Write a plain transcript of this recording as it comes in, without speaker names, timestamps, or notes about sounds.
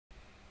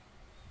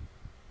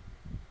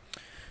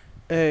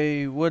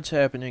Hey, what's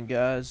happening,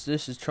 guys?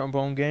 This is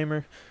Trombone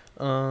Gamer.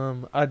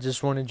 I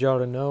just wanted y'all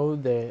to know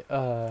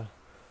that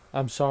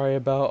I'm sorry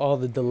about all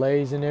the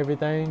delays and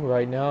everything.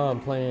 Right now,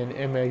 I'm playing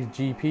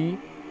MxGp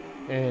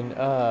and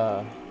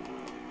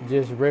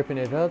just ripping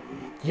it up.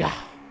 Yeah.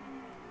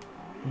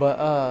 But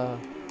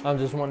I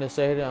just want to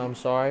say that I'm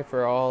sorry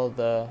for all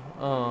the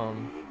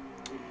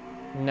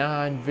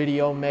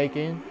non-video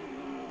making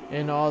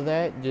and all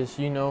that. Just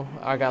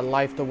I got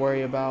life to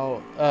worry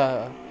about.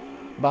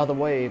 By the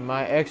way,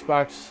 my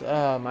Xbox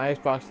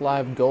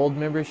Live Gold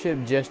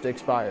membership just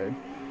expired,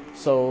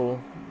 so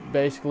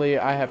basically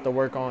I have to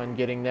work on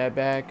getting that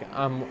back.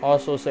 I'm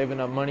also saving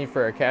up money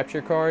for a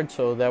capture card,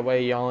 so that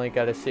way y'all ain't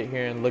gotta sit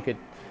here and look at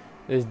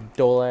this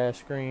dull ass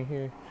screen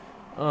here.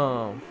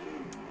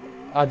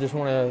 I just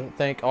want to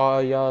thank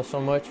all y'all so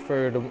much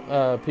for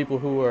the people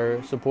who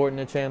are supporting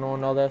the channel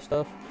and all that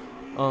stuff.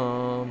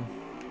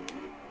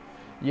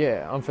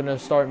 Yeah, I'm finna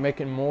start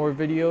making more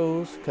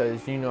videos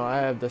because I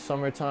have the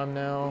summertime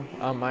now.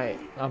 I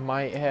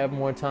might have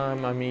more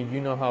time. I mean, you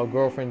know how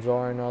girlfriends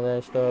are and all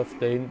that stuff.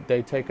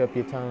 They take up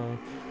your time,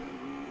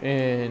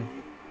 and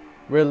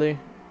really,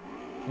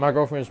 my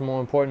girlfriend's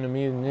more important to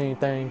me than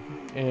anything.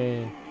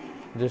 And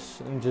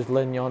just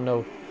letting y'all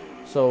know.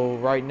 So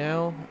right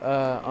now,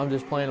 I'm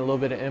just playing a little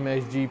bit of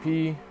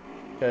MxGP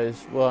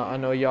because, well, I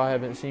know y'all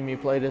haven't seen me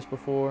play this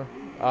before.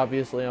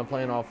 Obviously, I'm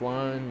playing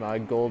offline. My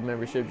gold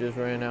membership just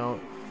ran out.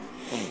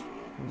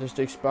 Just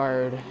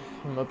expired.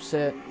 I'm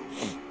upset.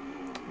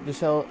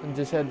 Just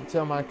had to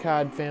tell my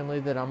COD family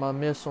that I'm gonna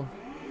miss them.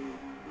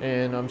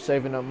 And I'm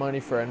saving up money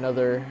for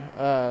another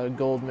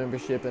gold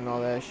membership and all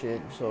that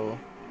shit. So,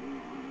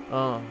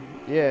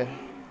 yeah.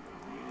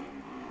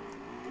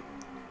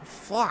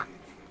 Fuck.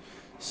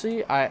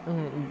 See,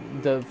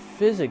 the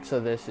physics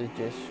of this is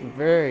just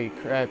very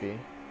crappy.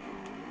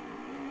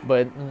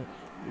 But,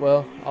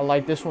 well, I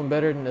like this one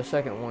better than the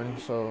second one,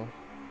 so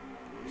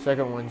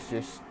second one's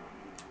just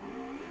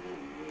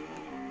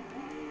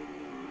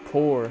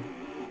poor.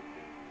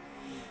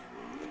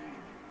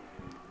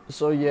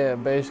 So yeah,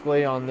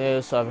 basically on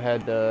this I've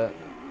had to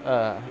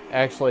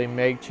actually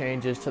make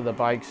changes to the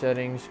bike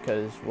settings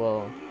because,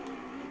 well,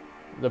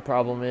 the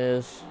problem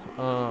is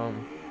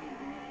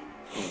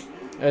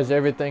as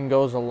everything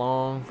goes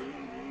along,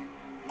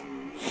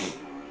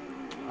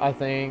 I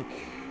think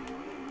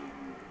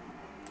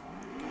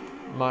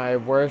my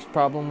worst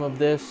problem of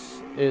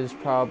this is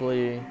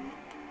probably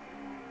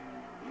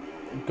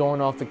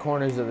going off the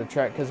corners of the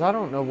track, because I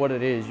don't know what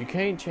it is. You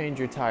can't change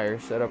your tire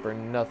setup or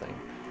nothing.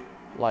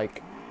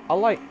 Like, I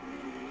like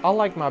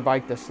my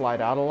bike to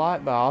slide out a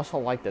lot, but I also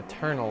like to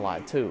turn a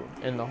lot too,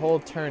 and the whole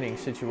turning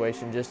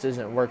situation just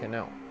isn't working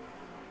out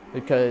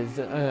because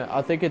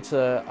I think it's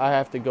I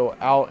have to go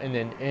out and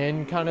then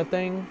in kind of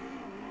thing.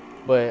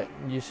 But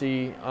you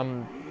see,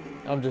 I'm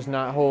just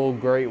not whole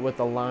great with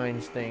the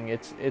lines thing.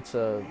 It's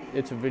a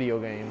video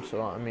game,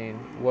 so I mean,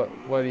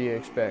 what do you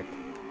expect?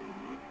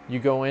 You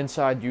go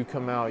inside, you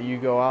come out. You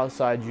go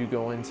outside, you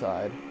go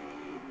inside.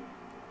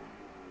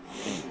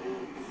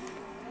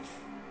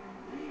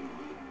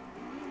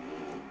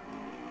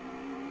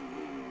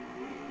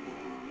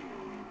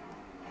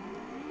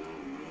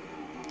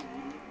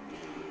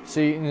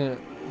 See,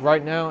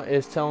 right now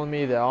it's telling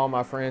me that all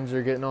my friends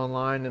are getting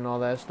online and all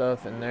that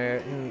stuff, and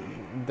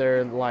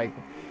they're like,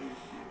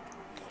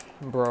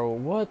 bro,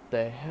 what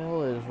the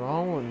hell is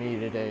wrong with me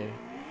today?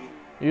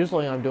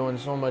 Usually I'm doing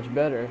so much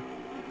better,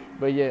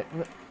 but yeah.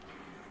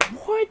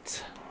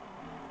 What?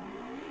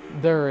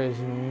 There is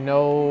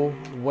no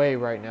way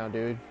right now,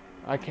 dude.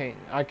 I can't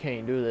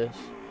do this.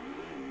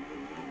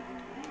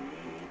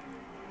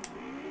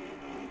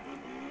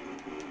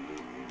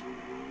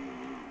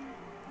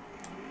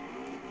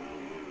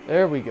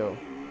 There we go.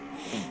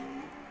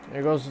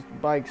 There goes the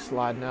bike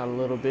sliding out a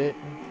little bit.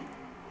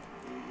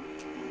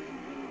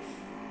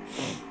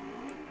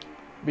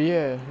 But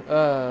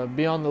yeah,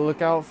 be on the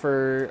lookout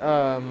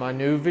for my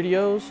new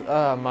videos.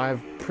 My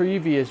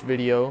previous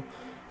video,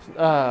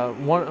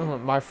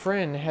 my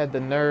friend had the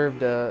nerve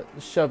to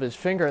shove his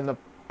finger in the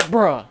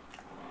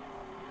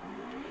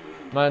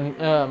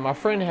my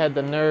friend had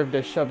the nerve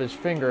to shove his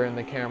finger in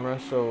the camera.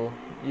 So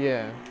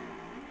yeah.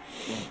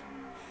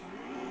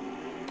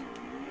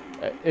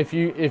 If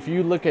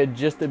you look at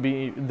just the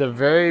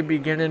very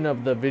beginning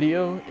of the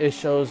video, it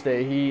shows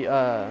that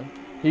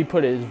he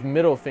put his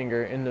middle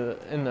finger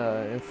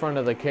in front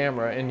of the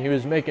camera, and he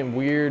was making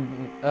weird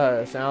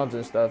sounds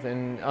and stuff.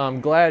 And I'm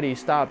glad he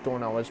stopped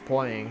when I was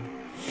playing.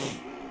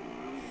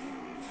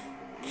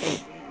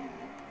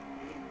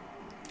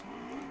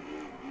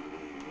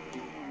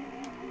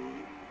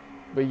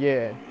 But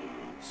yeah,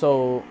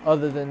 so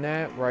other than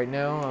that, right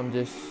now I'm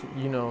just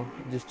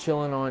just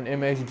chilling on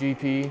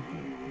MxGP.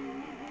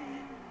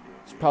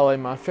 It's probably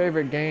my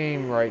favorite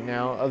game right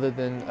now, other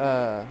than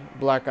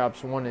Black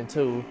Ops 1 and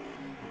 2.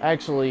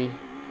 Actually,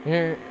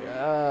 here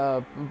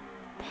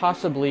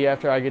possibly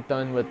after I get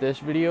done with this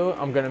video,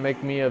 I'm gonna make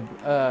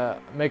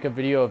a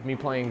video of me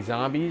playing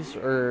zombies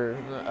or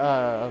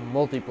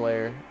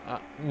multiplayer.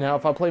 Now,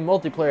 if I play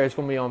multiplayer, it's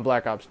gonna be on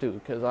Black Ops 2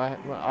 because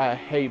I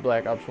hate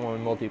Black Ops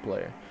 1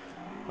 multiplayer.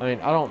 I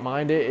mean, I don't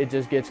mind it. It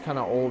just gets kind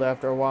of old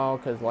after a while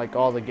because like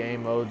all the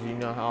game modes, you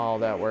know how all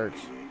that works.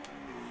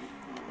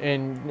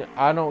 And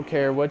I don't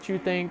care what you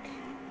think.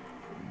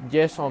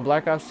 Yes, on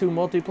Black Ops 2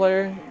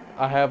 multiplayer,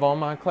 I have all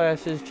my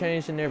classes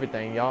changed and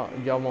everything. Y'all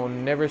will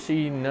never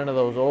see none of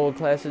those old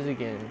classes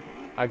again.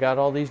 I got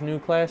all these new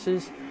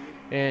classes,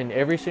 and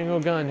every single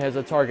gun has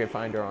a target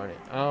finder on it.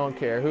 I don't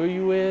care who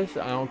you is.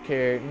 I don't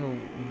care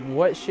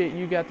what shit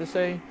you got to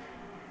say.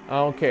 I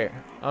don't care.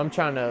 I'm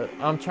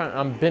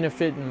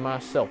benefiting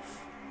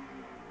myself.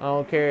 I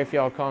don't care if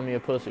y'all call me a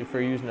pussy for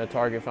using a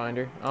target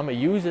finder. I'ma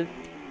use it.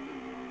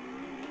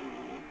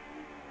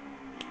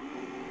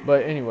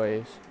 But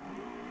anyways,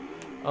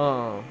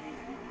 y'all,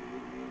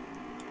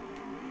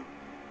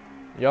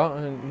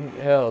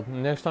 hell,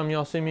 next time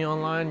y'all see me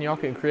online, y'all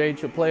can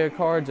create your player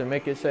cards and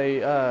make it say,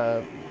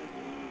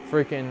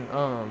 freaking,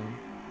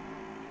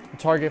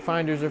 target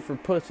finders are for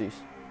pussies.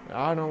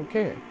 I don't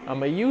care.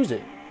 I'ma use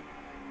it.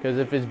 Because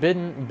if it's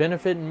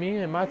benefiting me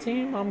and my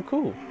team, I'm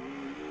cool.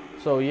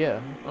 So yeah,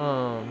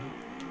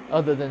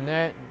 other than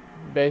that,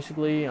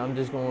 basically, I'm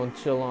just going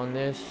to chill on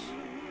this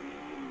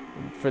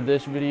for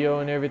this video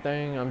and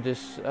everything. I'm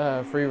just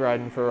free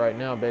riding for right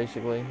now,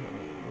 basically.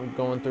 We're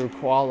going through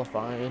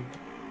qualifying.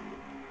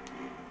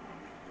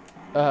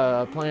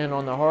 Playing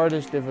on the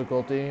hardest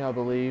difficulty, I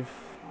believe.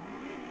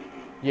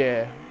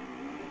 Yeah.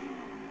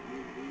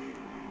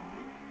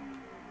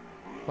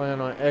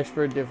 Playing on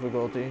expert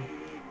difficulty.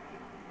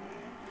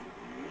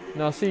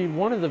 Now see,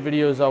 one of the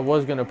videos I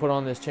was going to put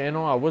on this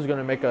channel, I was going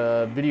to make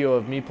a video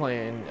of me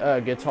playing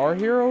Guitar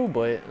Hero,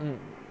 but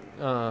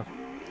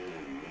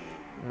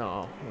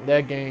no,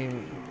 that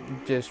game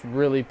just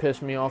really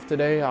pissed me off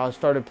today. I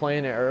started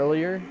playing it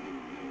earlier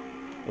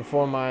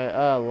before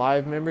my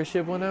live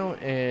membership went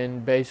out,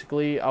 and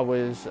basically I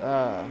was,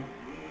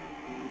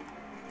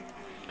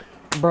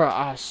 bruh,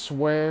 I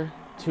swear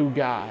to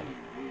God.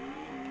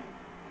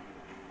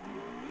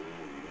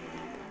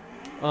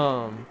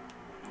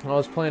 I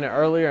was playing it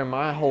earlier and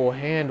my whole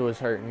hand was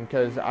hurting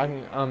because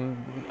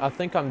I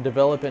think I'm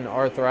developing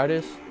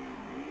arthritis,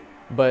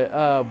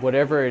 but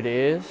whatever it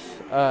is,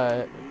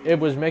 it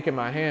was making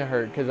my hand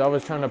hurt because I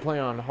was trying to play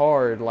on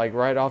hard like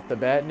right off the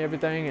bat and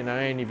everything, and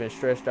I ain't even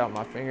stretched out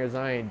my fingers.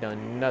 I ain't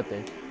done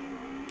nothing.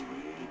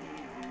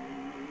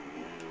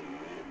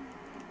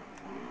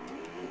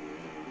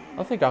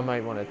 I think I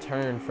might want to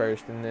turn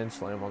first and then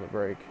slam on the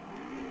brake.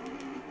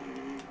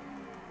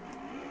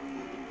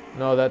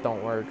 No, that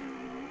don't work.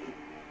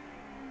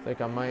 I think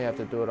I might have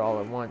to do it all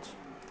at once.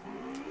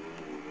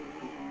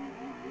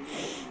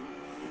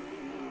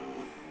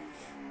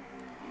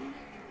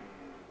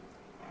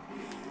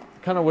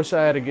 Kind of wish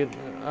I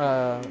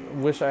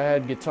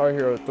had Guitar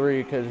Hero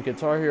 3 because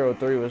Guitar Hero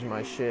 3 was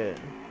my shit.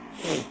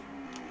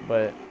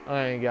 But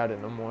I ain't got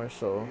it no more,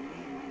 so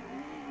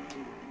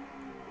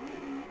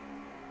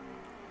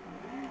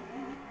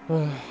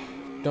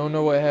don't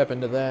know what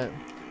happened to that.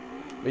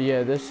 But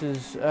yeah, this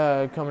is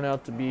coming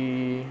out to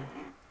be,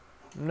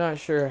 I'm not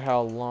sure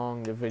how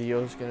long the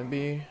video is going to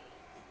be.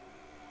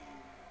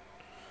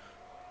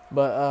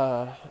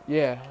 But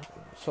yeah,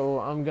 so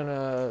I'm going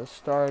to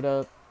start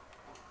up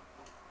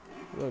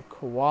the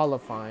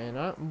qualifying.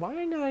 Why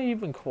ain't I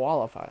even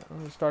qualified? I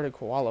haven't started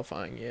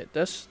qualifying yet.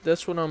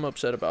 That's what I'm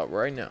upset about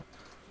right now.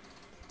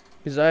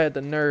 Because I had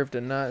the nerve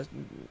to not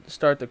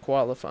start the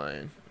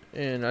qualifying.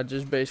 And I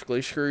just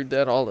basically screwed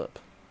that all up.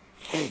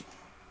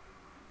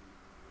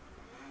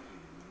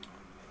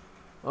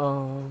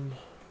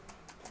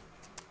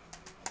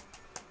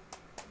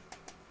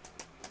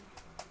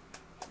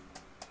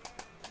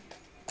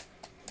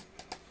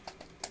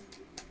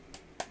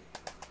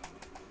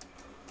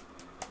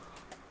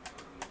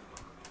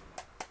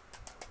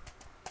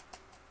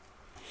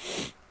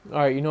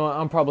 Alright, you know what?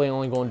 I'm probably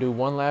only going to do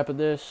one lap of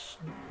this.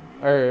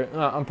 Or,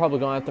 I'm probably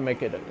going to have to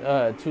make it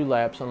 2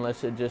 laps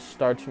unless it just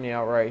starts me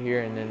out right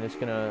here. And then it's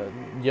going to,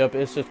 yep,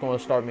 it's just going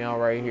to start me out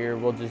right here.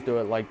 We'll just do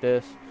it like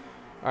this.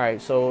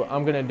 Alright, so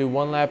I'm going to do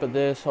 1 lap of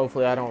this.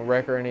 Hopefully I don't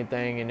wreck or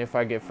anything. And if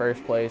I get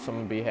first place, I'm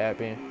going to be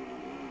happy.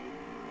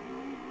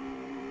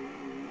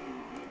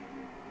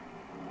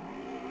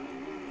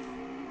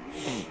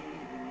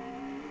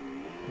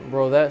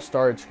 Bro, that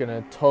start's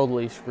gonna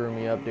totally screw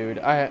me up, dude.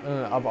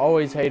 I've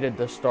always hated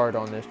the start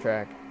on this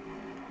track.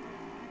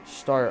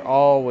 Start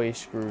always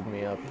screwed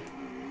me up.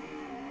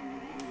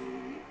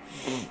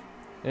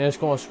 And it's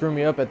gonna screw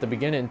me up at the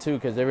beginning too,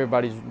 because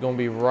everybody's gonna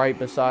be right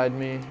beside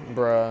me.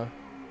 Bruh.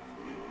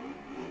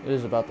 It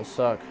is about to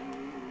suck.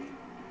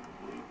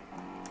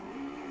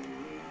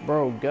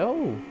 Bro,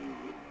 go.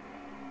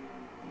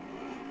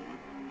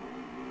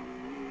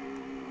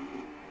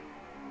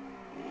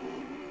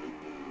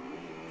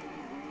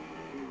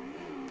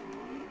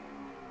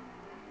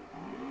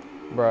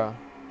 Bruh.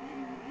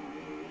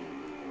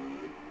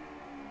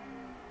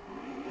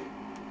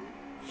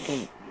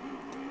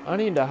 I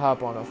need to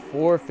hop on a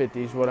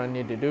 450 is what I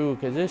need to do,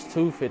 because this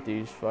 250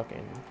 is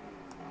fucking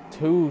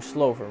too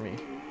slow for me.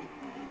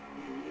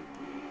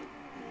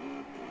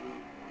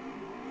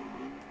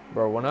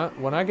 Bro,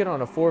 when I get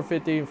on a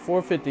 450,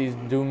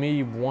 450s do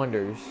me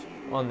wonders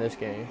on this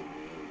game.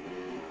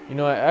 You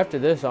know, after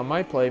this, I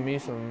might play me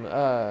some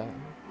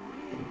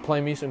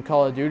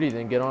Call of Duty,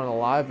 then get on a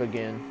live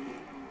again,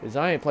 cause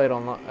I ain't played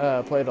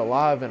a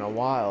live in a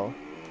while.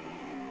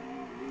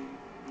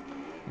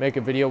 Make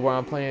a video where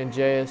I'm playing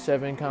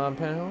JS7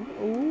 Compound.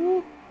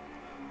 Ooh,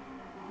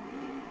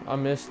 I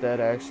missed that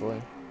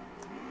actually.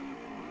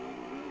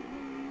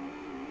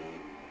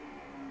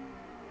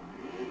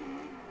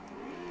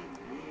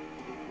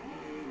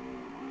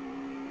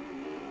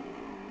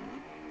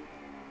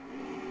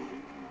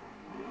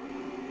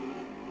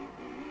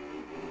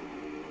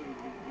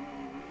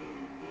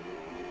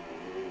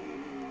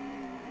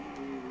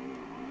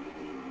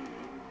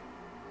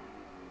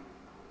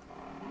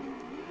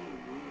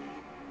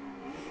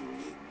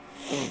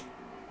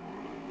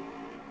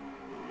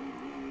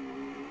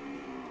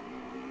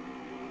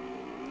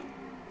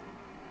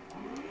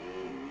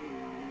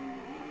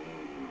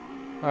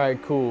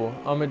 Alright, cool.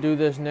 I'm gonna do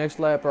this next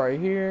lap right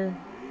here.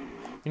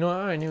 You know what?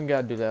 I ain't even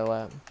gotta do that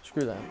lap.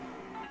 Screw that.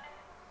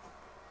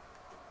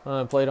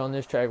 I played on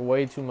this track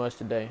way too much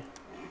today.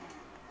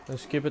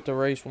 Let's skip it to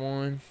race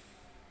 1.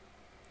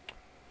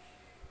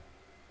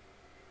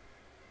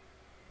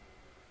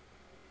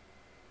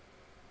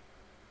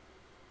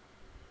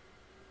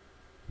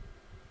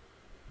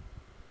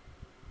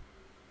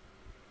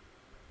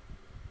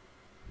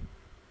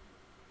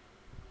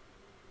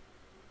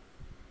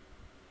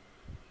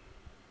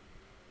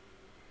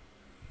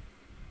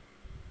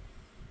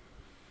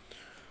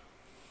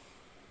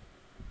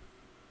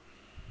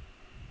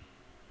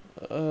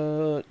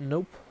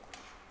 Nope.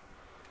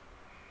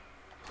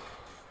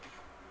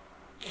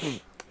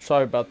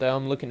 Sorry about that.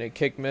 I'm looking at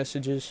kick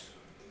messages.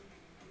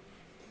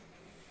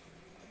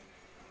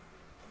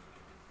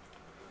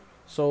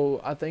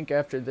 So I think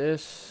after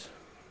this,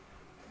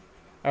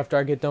 after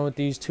I get done with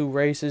these 2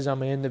 races, I'm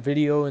gonna end the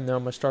video, and then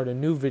I'm gonna start a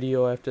new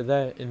video after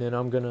that, and then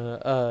I'm gonna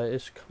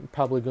it's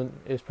probably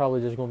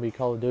just gonna be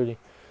Call of Duty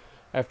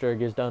after it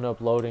gets done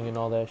uploading and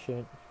all that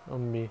shit.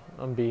 I'm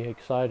gonna be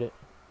excited.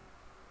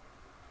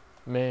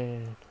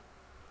 Man,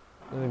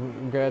 I'm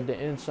gonna grab the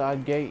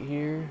inside gate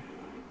here.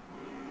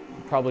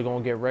 Probably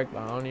gonna get wrecked,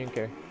 but I don't even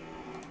care.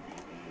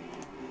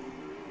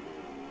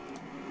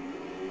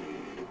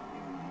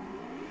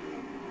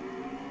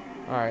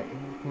 Alright,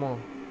 come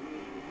on.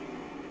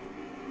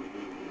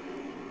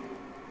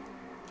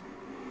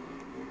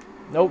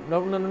 Nope,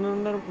 nope, no, no, no,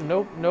 no,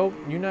 nope, nope.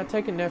 You're not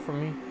taking that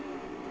from me.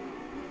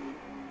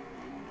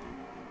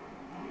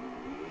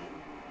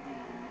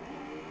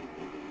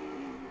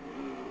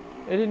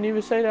 It didn't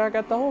even say that I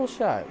got the whole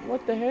shot.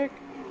 What the heck?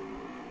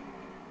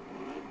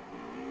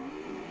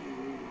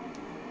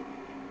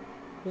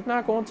 It's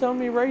not gonna tell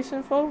me race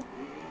info?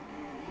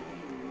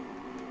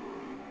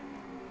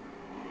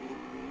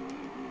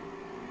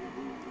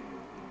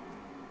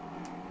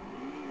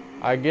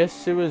 I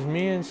guess it was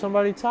me and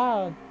somebody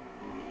tied.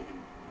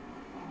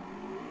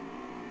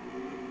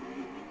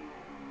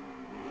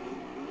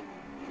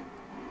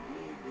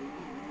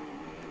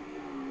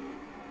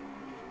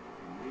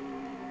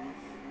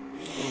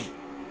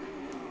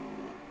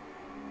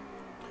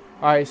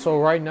 Alright, so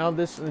right now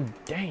this is...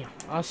 Damn,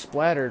 I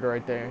splattered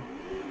right there.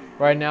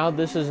 Right now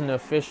this is an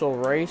official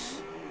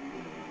race.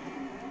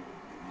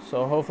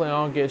 So hopefully I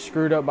don't get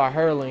screwed up by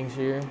Hurlings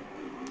here.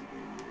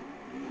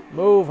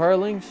 Move,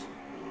 Hurlings.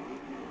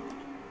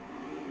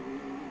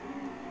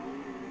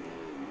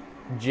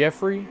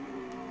 Jeffrey,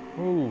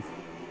 move.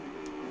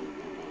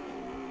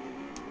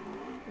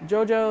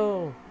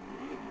 Jojo.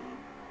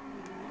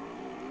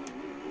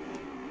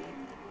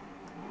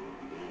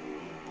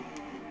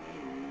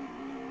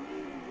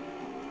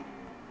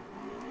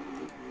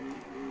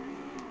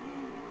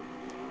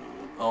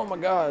 Oh my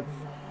god.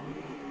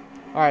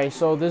 Alright,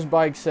 so this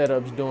bike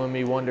setup's doing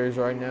me wonders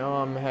right now.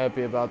 I'm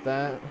happy about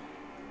that.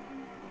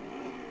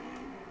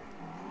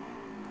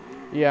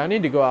 Yeah, I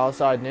need to go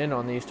outside and in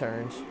on these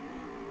turns.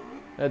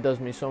 That does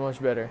me so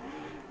much better.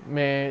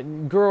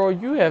 Man, girl,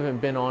 you haven't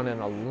been on in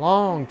a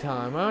long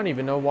time. I don't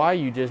even know why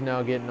you just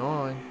now getting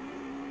on.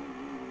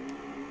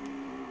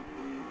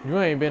 You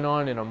ain't been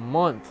on in a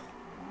month.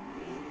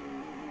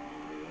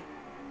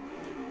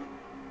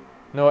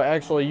 No,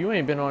 actually, you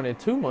ain't been on in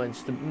 2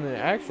 months.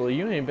 Actually,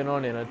 you ain't been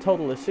on in a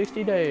total of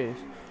 60 days.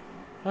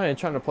 I ain't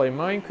trying to play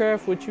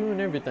Minecraft with you and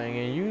everything,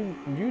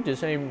 and you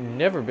just ain't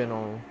never been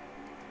on.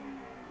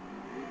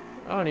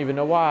 I don't even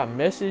know why I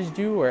messaged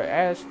you or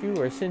asked you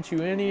or sent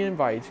you any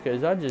invites,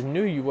 because I just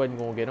knew you wasn't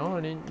going to get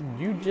on, and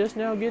you just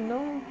now getting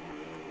on?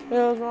 What the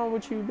hell's wrong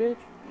with you, bitch?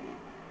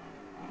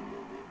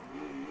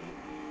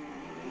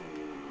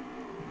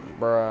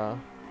 Bruh.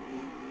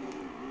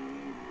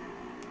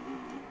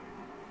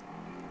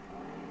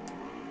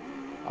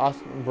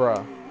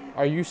 Bruh,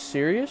 are you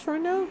serious right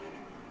now?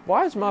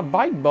 Why is my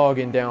bike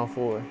bogging down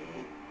for?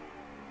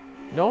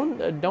 Don't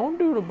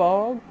do the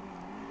bog.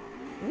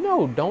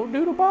 No, don't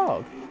do the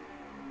bog.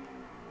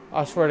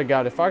 I swear to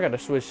God, if I gotta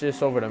switch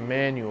this over to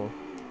manual,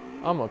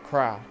 I'ma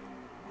cry.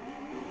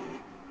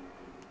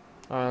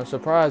 I'm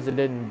surprised it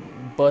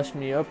didn't bust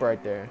me up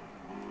right there.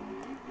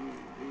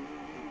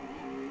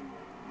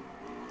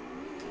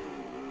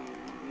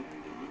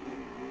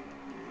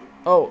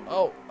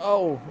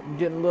 Oh, I'm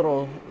getting a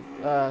little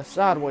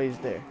sideways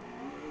there.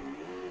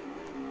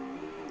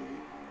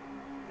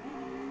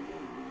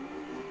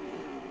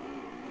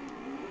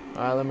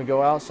 Alright, let me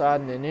go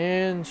outside and then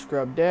in,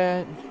 scrub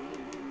that.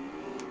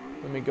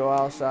 Let me go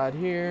outside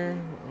here.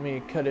 Let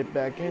me cut it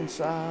back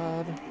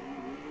inside.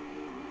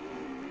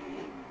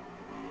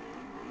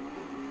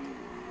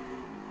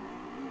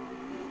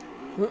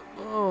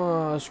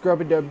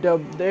 Scrub it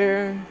dub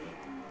there.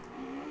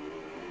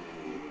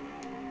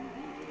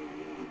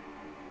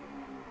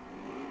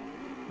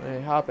 Let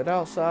me hop it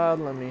outside.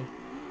 Let me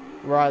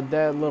ride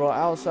that little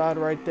outside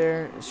right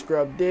there.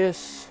 Scrub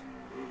this.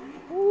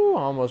 Ooh,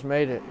 almost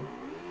made it.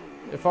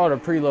 If I would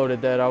have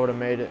preloaded that, I would have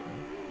made it.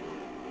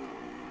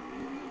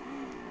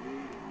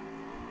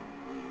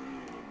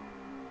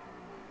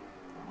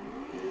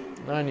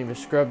 I didn't even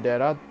scrub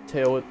that. I'd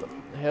tail it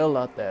the hell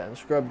out that and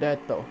scrub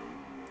that though.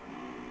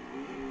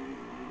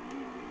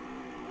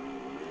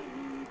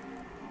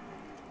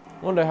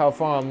 Wonder how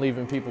far I'm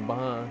leaving people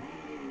behind.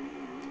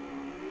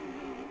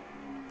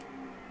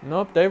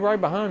 Nope, they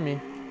right behind me.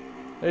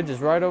 They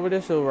just right over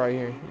this hill right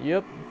here.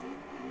 Yep.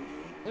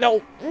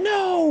 No,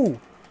 no!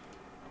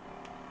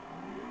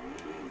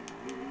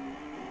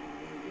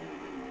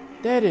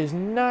 That is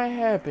not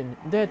happen.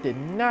 That did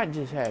not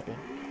just happen.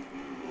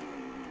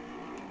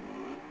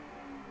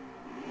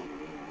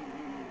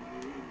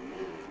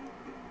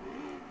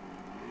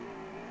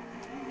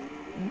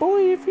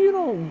 Boy, if you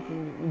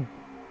don't...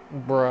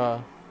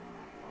 Bruh.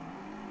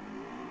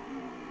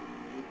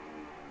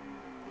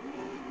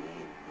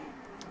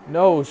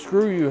 No,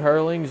 screw you,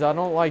 Hurlings. I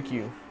don't like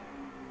you.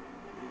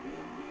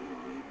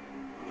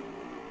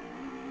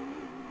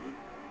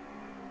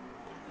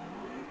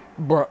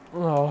 Bruh.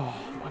 Oh,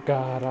 my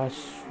God. I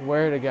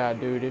swear to God,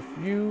 dude. If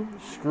you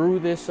screw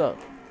this up,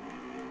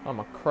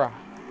 I'ma cry.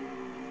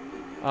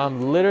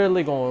 I'm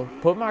literally going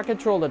to put my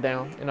controller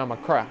down and I'ma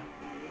cry.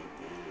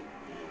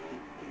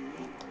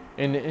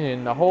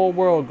 And the whole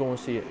world going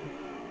to see it.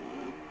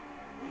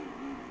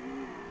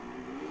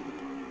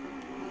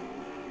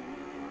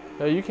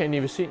 So you can't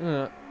even see.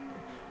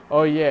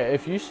 Oh yeah,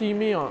 if you see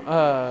me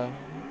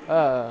on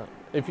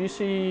if you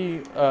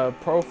see a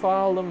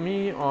profile of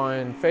me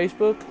on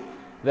Facebook,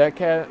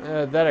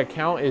 that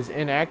account is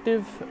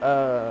inactive.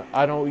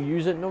 I don't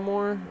use it no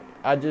more.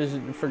 I just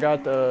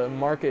forgot to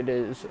mark it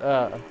as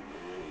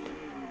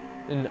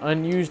an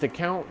unused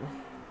account.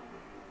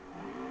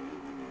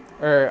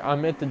 Or I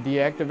meant to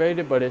deactivate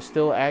it, but it's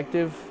still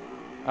active.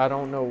 I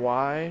don't know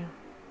why.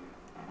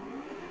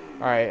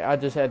 Alright, I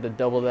just had to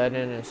double that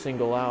in and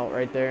single out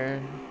right there.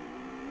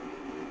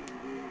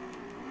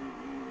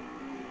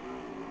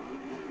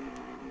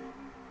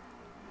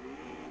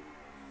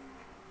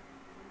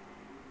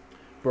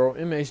 Bro,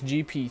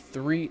 MxGp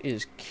 3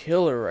 is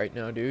killer right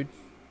now, dude.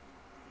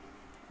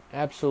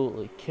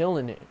 Absolutely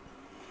killing it.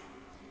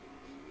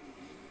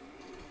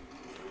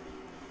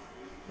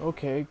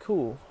 Okay,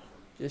 cool.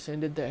 Just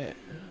ended that.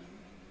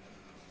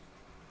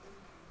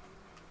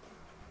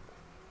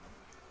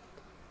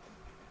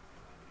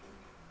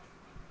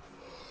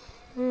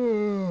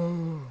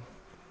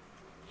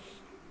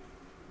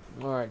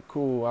 Alright,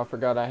 cool. I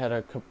forgot I had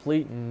to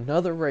complete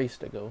another race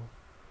to go.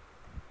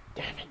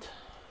 Damn it.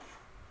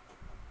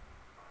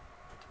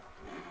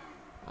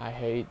 I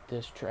hate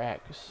this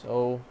track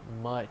so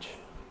much.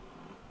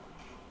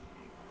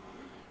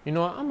 You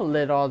know what? I'm gonna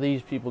let all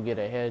these people get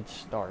a head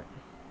start.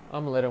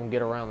 I'm gonna let them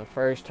get around the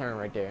first turn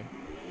right there.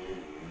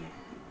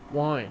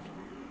 1,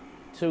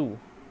 2,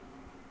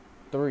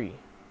 3,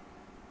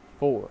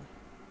 4,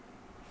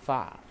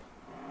 5.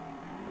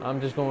 I'm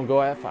just gonna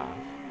go at 5.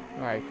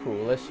 Alright,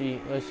 cool. Let's see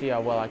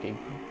how well I can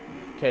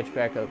catch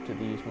back up to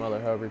these mother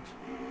hubbards.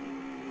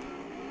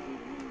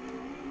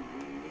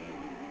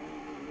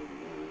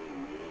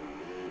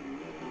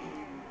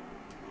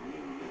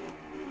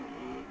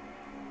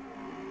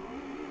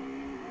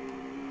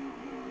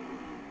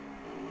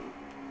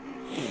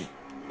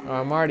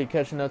 I'm already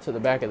catching up to the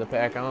back of the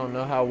pack. I don't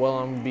know how well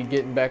I'm gonna be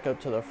getting back up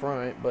to the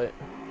front, but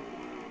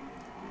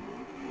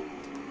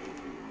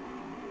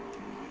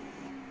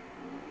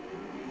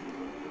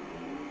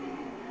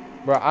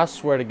bro, I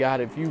swear to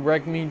God, if you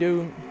wreck me,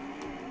 dude.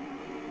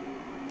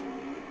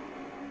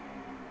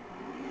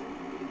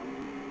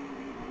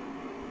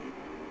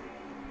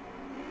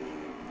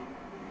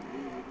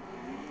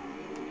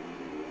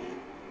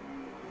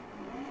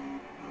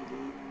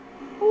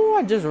 Oh,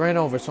 I just ran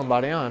over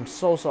somebody. I'm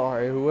so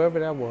sorry, whoever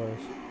that was.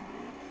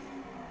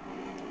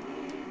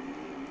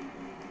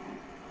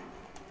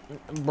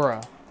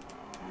 Bruh.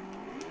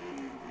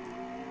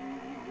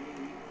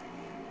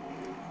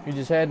 You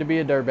just had to be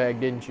a dirtbag,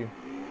 didn't you?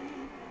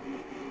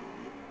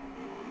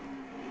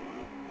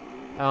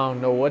 I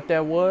don't know what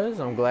that was.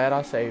 I'm glad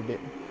I saved it.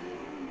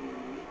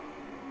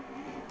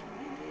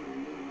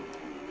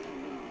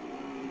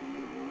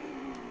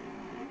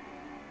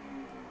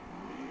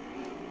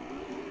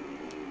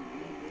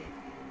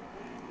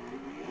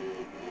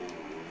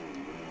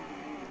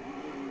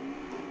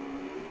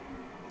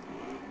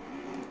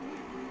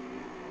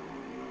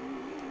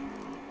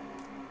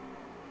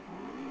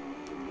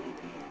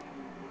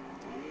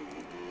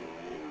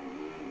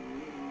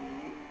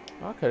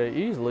 I could have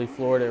easily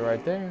floored it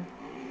right there.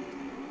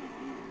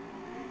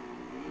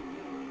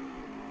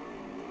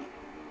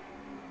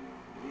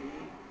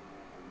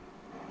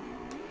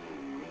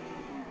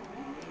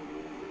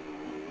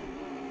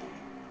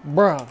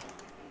 Bruh,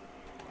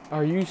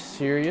 are you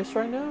serious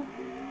right now?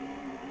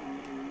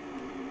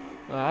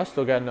 I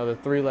still got another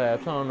 3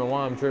 laps. I don't know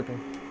why I'm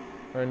tripping.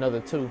 Or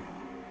another 2.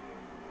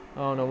 I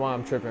don't know why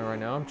I'm tripping right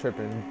now. I'm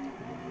tripping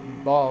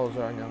balls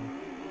right now.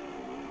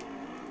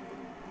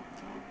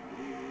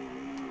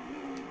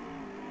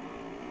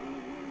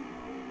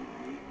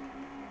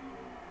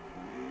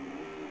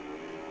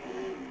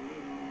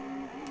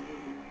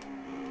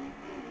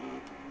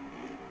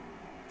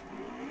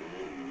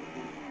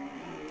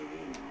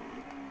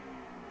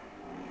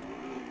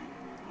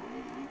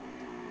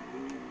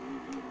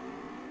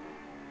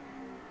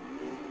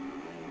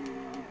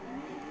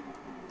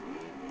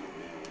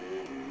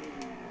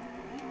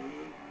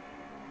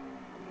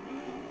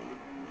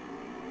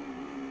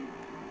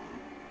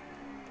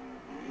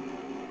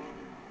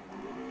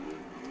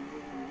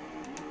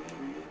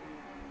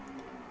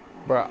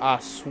 Bro, I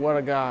swear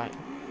to God,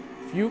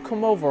 if you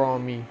come over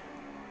on me,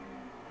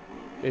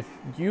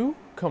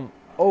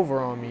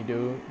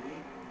 dude.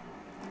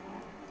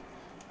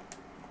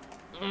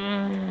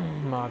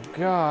 My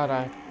God,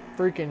 I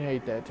freaking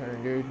hate that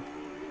turn, dude.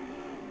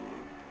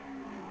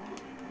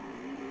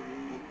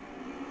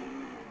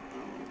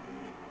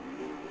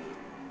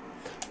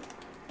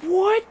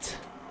 What?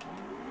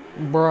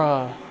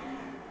 Bruh,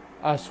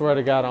 I swear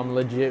to God, I'm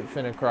legit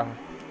finna cry.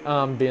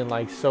 I'm being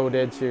like so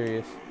dead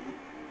serious.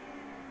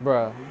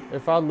 Bruh,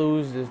 if I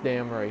lose this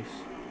damn race.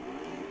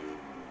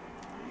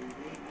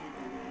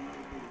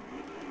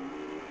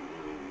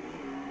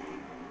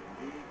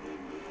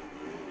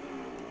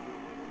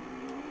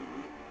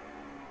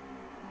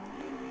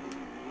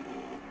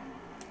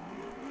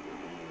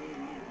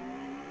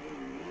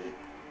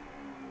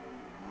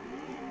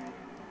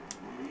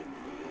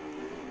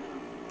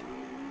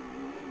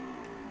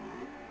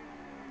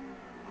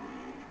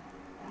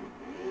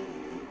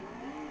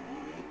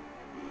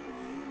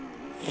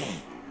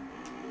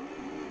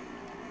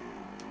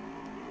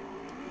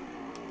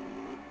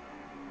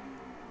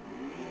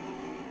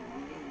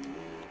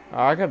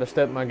 I gotta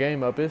step my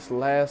game up. It's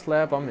last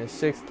lap. I'm in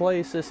 6th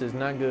place. This is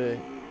not good.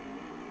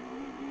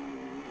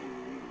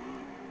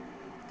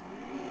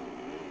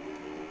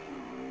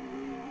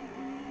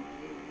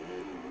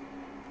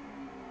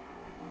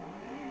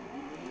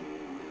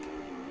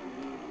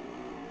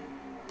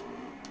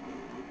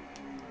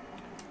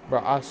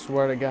 Bro, I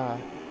swear to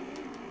God.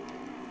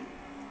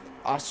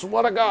 I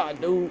swear to God,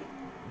 dude.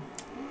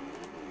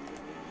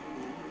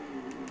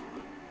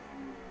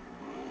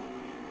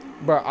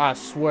 Bro, I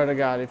swear to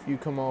God, if you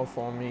come off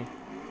on me.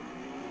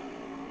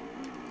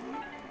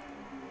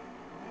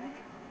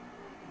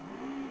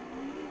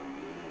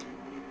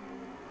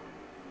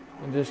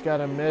 I just got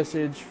a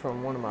message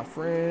from one of my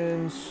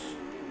friends.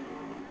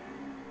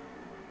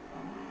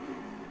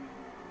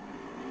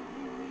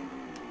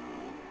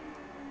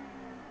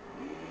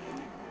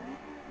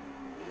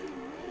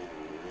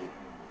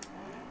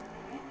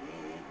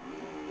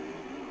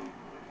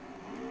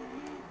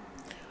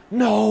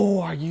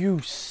 No, are you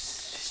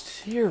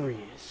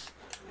serious?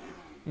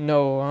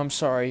 No, I'm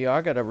sorry, y'all.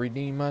 I gotta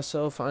redeem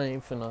myself. I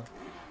ain't finna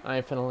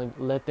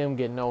let them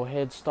get no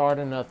head start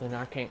or nothing.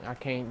 I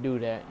can't do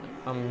that.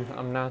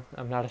 I'm not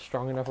a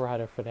strong enough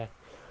rider for that.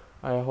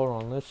 Alright,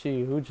 hold on. Let's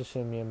see who just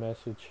sent me a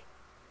message.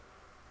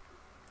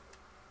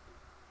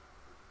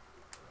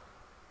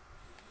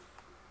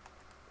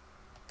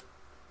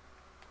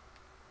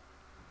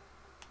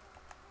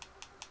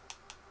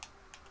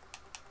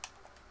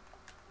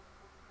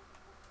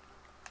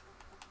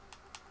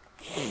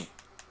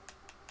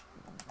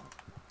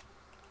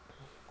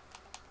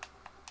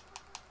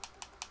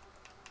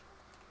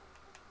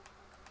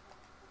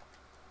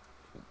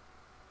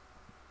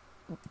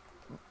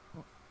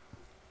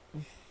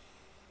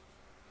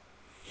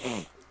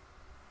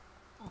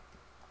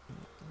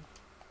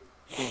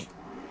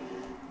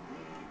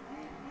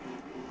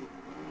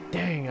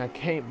 Dang, I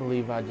can't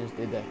believe I just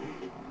did that.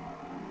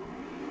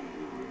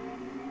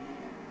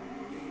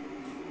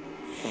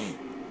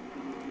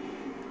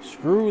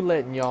 Screw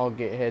letting y'all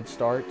get head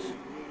starts.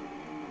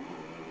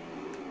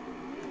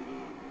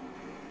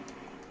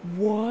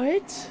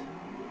 What?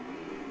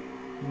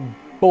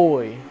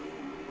 Boy.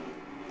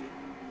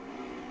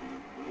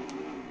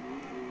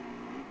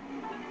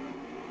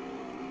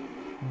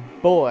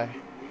 Boy.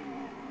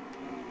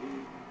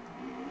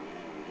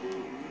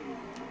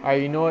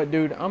 Alright, you know what,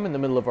 dude? I'm in the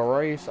middle of a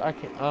race.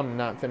 I'm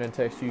not finna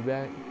text you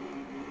back.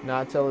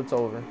 Not till it's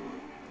over.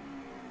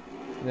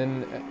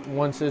 Then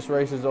once this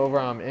race is over,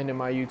 I'm ending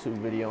my YouTube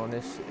video, and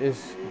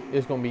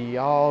it's gonna be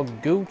all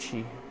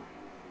Gucci.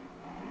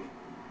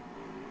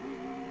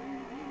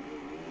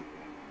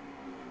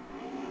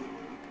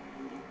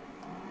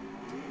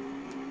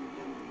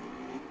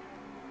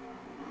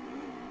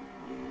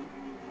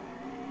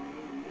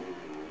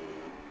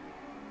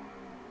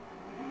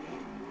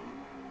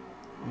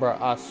 Bro,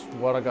 I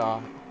swear to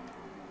God.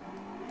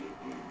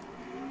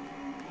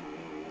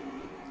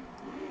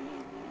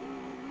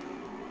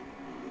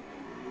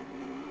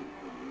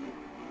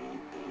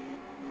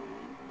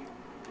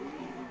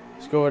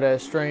 go with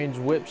that strange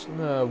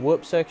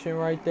whoop section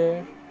right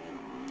there.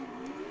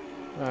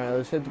 Alright,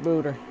 let's hit the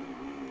booter.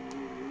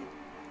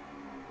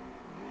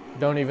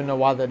 Don't even know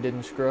why that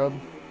didn't scrub.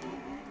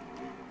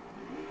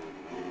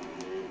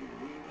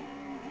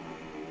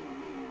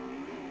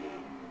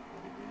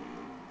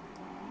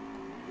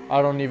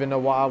 I don't even know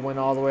why I went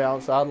all the way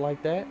outside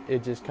like that.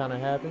 It just kind of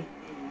happened.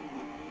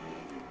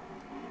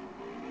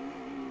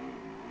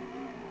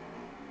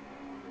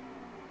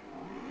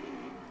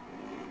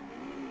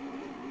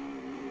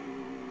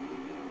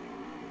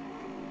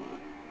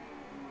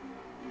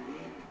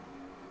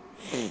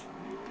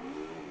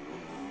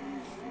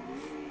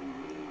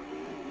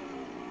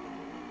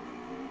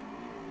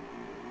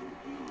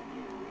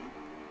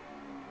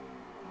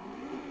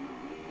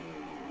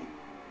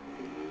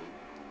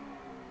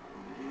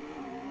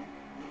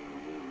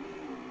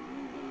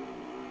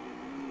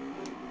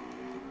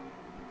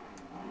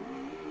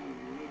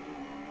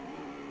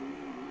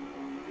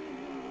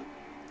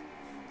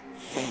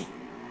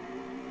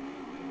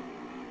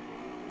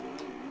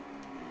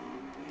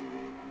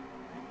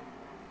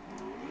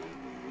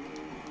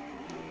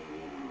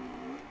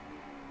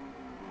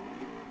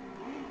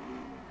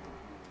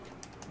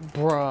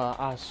 Bruh,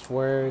 I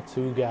swear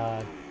to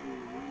God.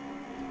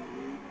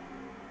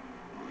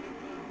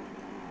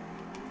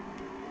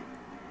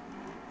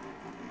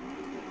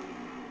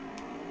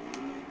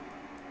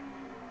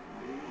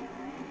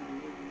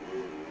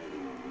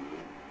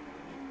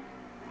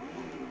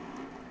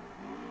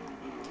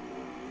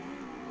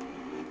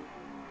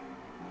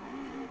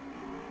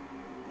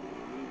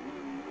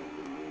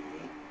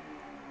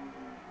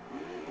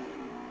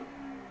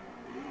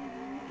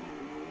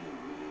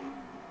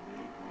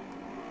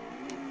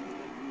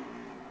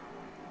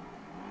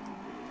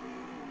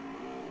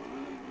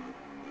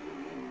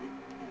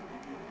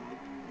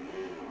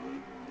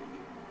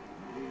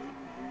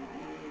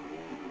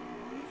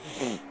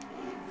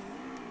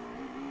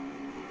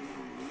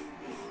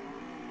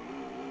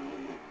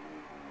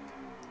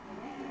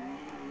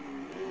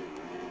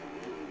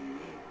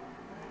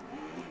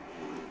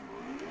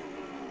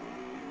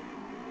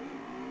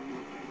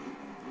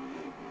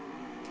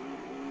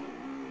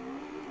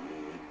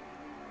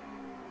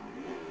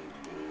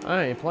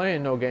 I ain't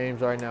playing no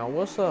games right now.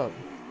 What's up?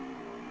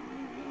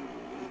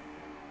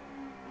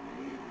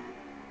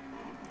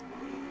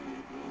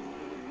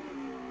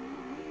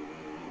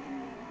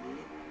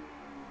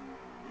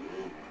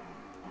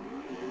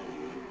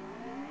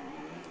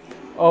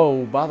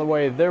 Oh, by the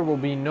way, there will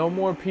be no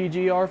more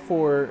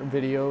PGR4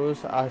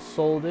 videos. I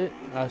sold it.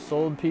 I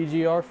sold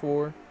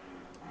PGR4.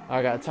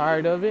 I got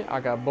tired of it.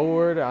 I got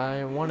bored. I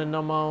didn't want it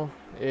no more.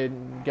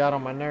 It got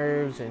on my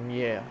nerves, and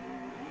yeah.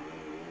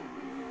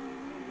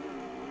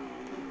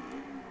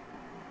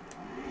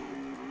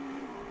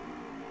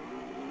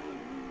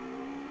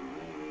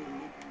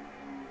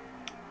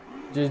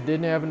 Just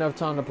didn't have enough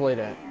time to play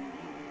that.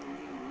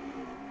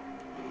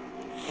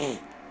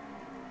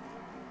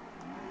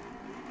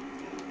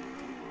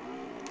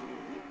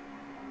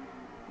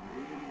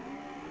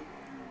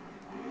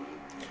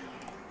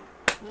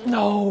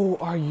 No,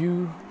 are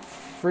you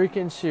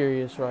freaking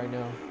serious right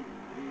now?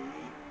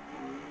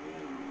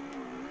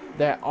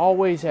 That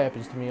always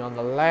happens to me on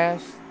the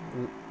last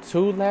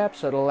 2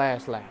 laps or the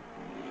last lap.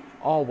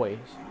 Always.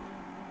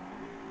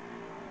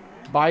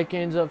 Bike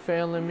ends up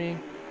failing me,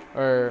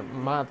 or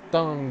my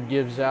thumb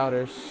gives out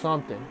or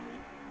something.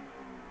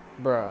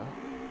 Bruh.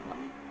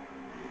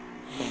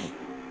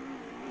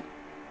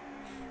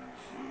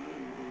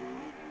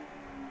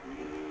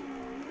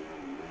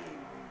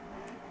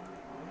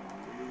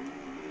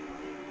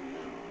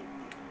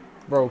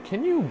 Bro,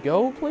 can you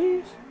go,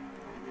 please?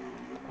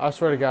 I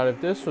swear to God,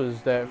 if this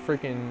was that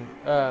freaking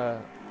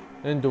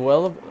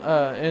Indivuela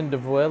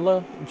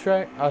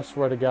track, I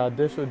swear to God,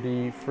 this would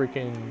be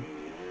freaking...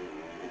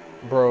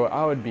 Bro,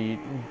 I would be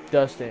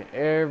dusting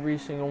every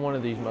single one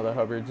of these mother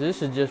hubbards.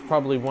 This is just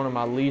probably one of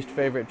my least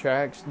favorite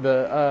tracks.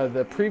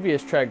 The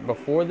previous track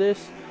before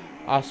this,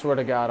 I swear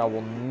to God, I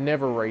will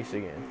never race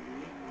again.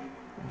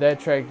 That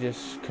track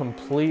just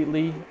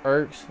completely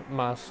irks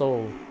my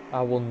soul.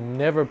 I will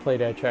never play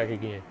that track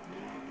again.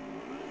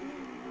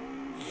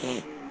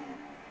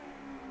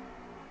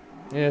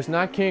 And it's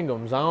not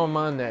Kingdoms. I don't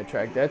mind that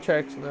track. That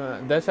track's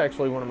that's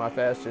actually one of my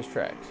fastest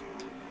tracks.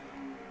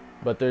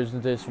 But there's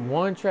this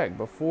one track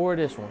before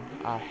this one.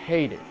 I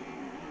hate it.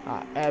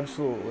 I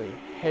absolutely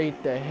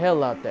hate the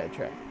hell out that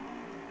track.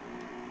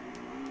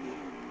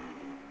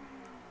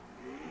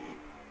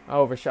 I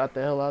overshot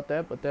the hell out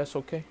that, but that's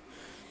okay.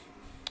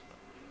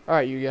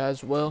 Alright, you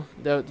guys. Well,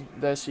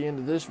 that's the end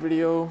of this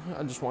video.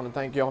 I just want to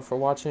thank y'all for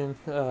watching.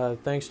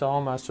 Thanks to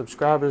all my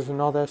subscribers and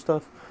all that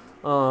stuff.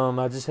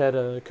 I just had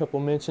a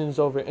couple mentions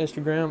over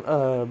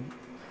Instagram.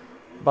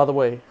 By the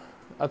way,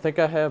 I think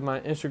I have my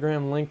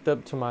Instagram linked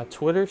up to my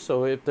Twitter,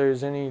 so if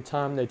there's any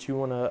time that you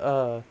want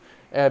to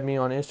add me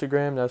on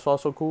Instagram, that's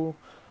also cool.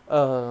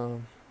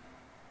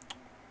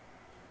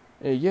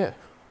 Yeah,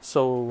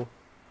 so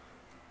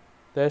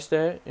that's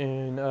that,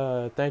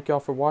 and thank y'all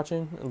for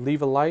watching.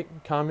 Leave a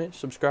like, comment,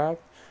 subscribe,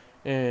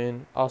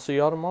 and I'll see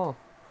y'all tomorrow.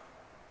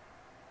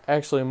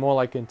 Actually, more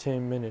like in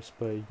 10 minutes,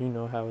 but you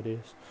know how it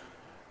is.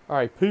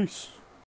 Alright, peace.